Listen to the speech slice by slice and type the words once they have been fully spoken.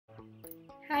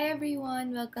Hi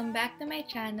everyone! Welcome back to my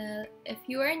channel. If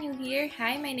you are new here,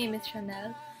 hi, my name is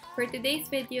Shenel. For today's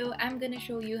video, I'm gonna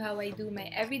show you how I do my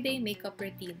everyday makeup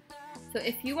routine. So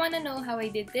if you wanna know how I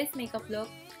did this makeup look,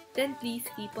 then please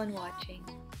keep on watching.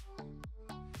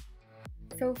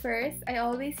 So first, I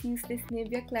always use this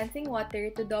Nivea cleansing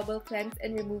water to double cleanse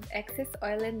and remove excess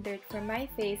oil and dirt from my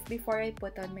face before I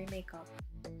put on my makeup.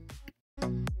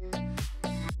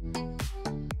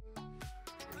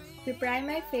 To prime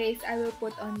my face, I will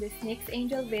put on this NYX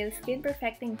Angel Veil Skin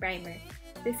Perfecting Primer.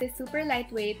 This is super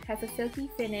lightweight, has a silky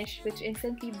finish which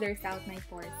instantly blurs out my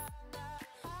pores.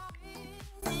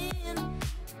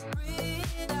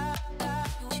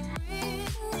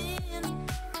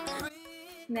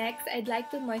 Next, I'd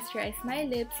like to moisturize my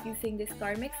lips using this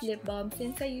Carmex lip balm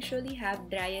since I usually have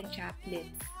dry and chapped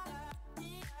lips.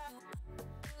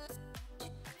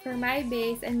 For my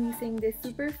base, I'm using this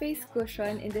Super Face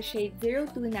Cushion in the shade 02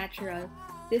 Natural.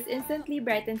 This instantly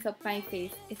brightens up my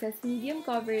face. It has medium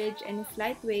coverage and is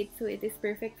lightweight, so it is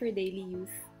perfect for daily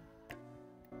use.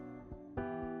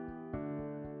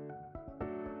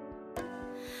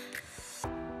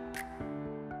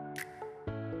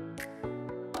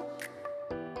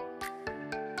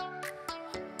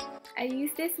 I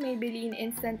use this Maybelline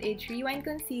Instant Age Rewind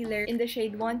Concealer in the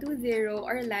shade 120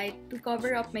 or Light to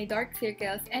cover up my dark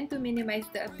circles and to minimize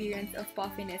the appearance of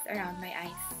puffiness around my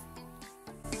eyes.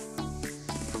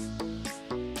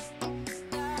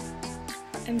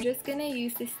 I'm just gonna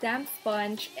use this damp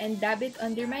sponge and dab it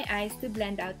under my eyes to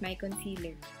blend out my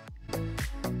concealer.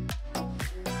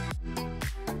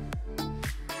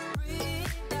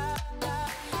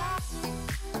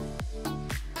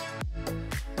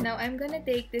 Now I'm gonna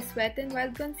take this Wet n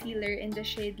Wild concealer in the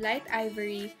shade Light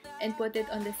Ivory and put it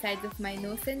on the sides of my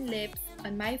nose and lips,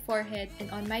 on my forehead, and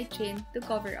on my chin to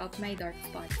cover up my dark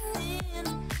spots.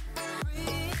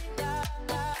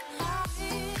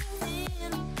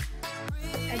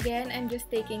 Again, I'm just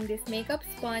taking this makeup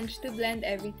sponge to blend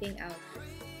everything out.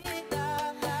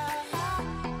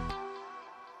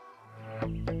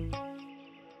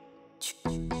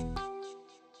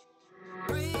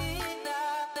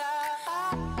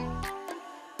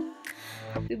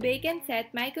 To bake and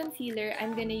set my concealer,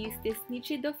 I'm gonna use this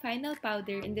Nichido Final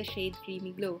Powder in the shade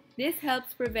Creamy Glow. This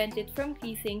helps prevent it from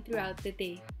creasing throughout the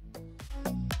day.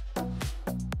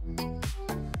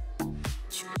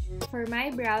 For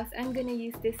my brows, I'm gonna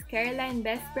use this Caroline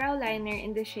Best Brow Liner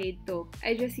in the shade Taupe.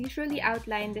 I just usually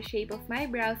outline the shape of my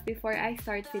brows before I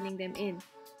start filling them in.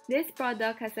 This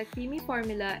product has a creamy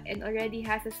formula and already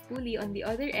has a spoolie on the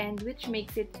other end, which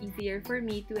makes it easier for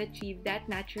me to achieve that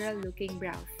natural looking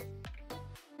brows.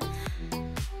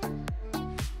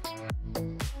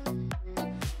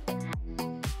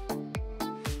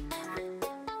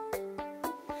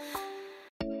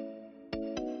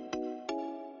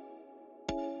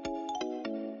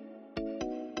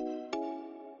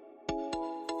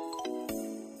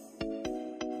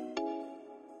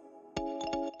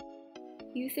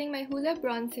 Using my Hoola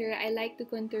bronzer, I like to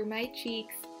contour my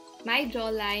cheeks, my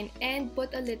jawline, and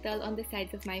put a little on the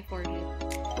sides of my forehead.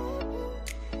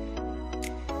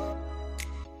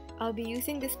 I'll be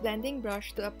using this blending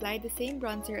brush to apply the same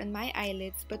bronzer on my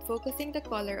eyelids but focusing the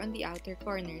color on the outer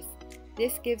corners.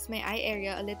 This gives my eye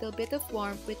area a little bit of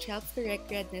warmth which helps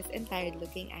correct redness and tired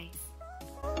looking eyes.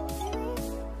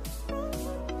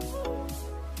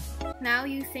 Now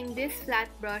using this flat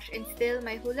brush and still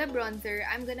my Hoola bronzer,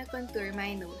 I'm gonna contour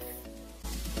my nose.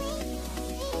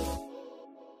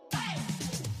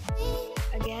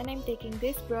 Again, I'm taking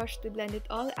this brush to blend it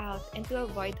all out and to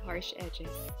avoid harsh edges.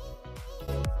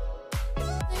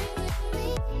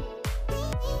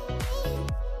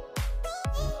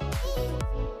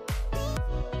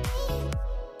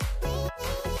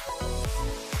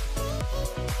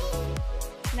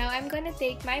 Now I'm gonna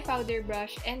take my powder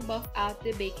brush and buff out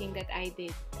the baking that I did.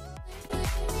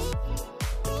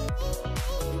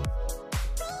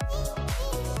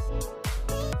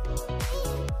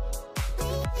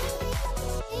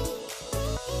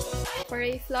 For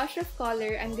a flush of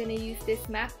color, I'm gonna use this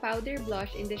MAC powder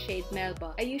blush in the shade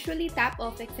Melba. I usually tap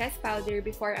off excess powder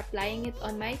before applying it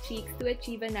on my cheeks to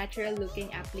achieve a natural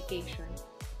looking application.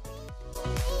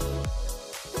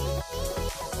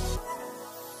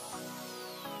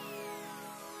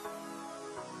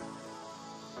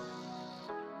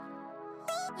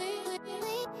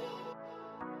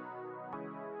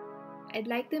 I'd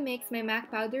like to mix my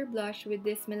MAC powder blush with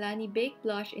this Milani Baked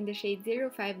blush in the shade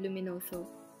 05 Luminoso.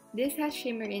 This has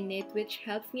shimmer in it which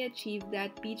helps me achieve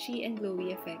that peachy and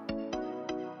glowy effect.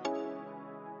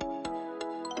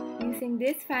 Using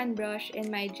this fan brush and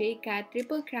my J-Cat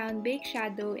Triple Crown Baked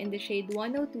Shadow in the shade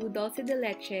 102 Dulce de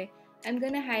Leche, I'm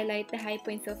gonna highlight the high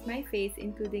points of my face,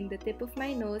 including the tip of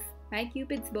my nose, my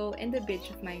cupid's bow, and the bridge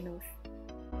of my nose.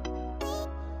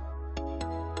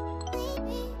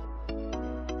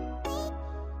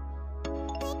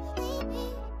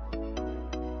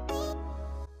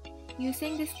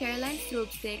 Using this Caroline strobe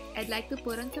stick, I'd like to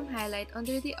put on some highlight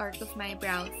under the arc of my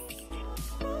brows.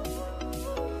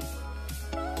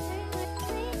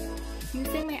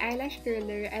 Using my eyelash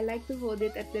curler, I like to hold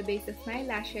it at the base of my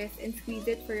lashes and squeeze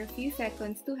it for a few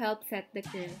seconds to help set the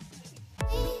curl.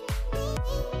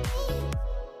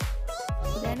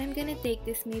 Then I'm gonna take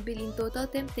this Maybelline Total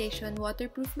Temptation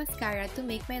waterproof mascara to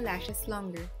make my lashes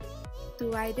longer. To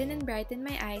widen and brighten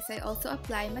my eyes, I also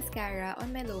apply mascara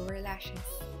on my lower lashes.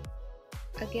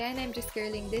 Again, I'm just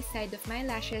curling this side of my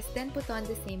lashes, then put on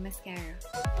the same mascara.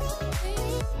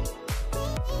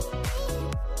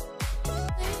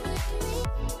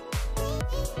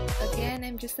 Again,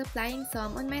 I'm just applying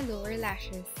some on my lower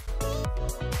lashes.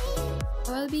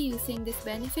 I'll be using this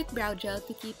Benefit Brow Gel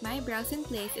to keep my brows in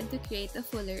place and to create a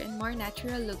fuller and more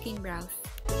natural looking brows.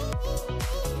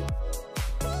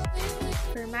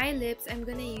 For my lips, I'm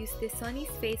gonna use this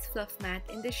Sunny's Face Fluff Matte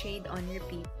in the shade On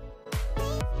Repeat.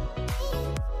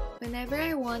 Whenever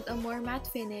I want a more matte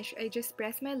finish, I just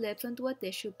press my lips onto a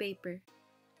tissue paper.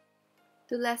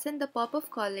 To lessen the pop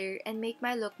of color and make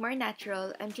my look more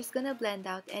natural, I'm just gonna blend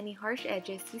out any harsh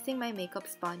edges using my makeup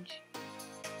sponge.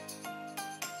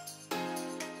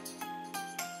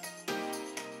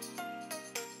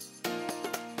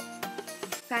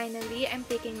 Finally, I'm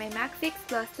taking my MAC Fix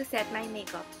Plus to set my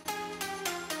makeup.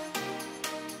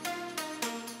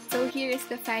 So here is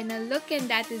the final look, and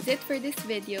that is it for this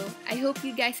video. I hope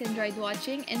you guys enjoyed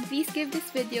watching, and please give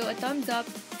this video a thumbs up,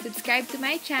 subscribe to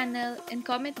my channel, and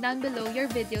comment down below your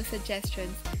video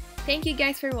suggestions. Thank you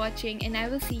guys for watching, and I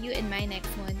will see you in my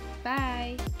next one.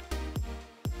 Bye!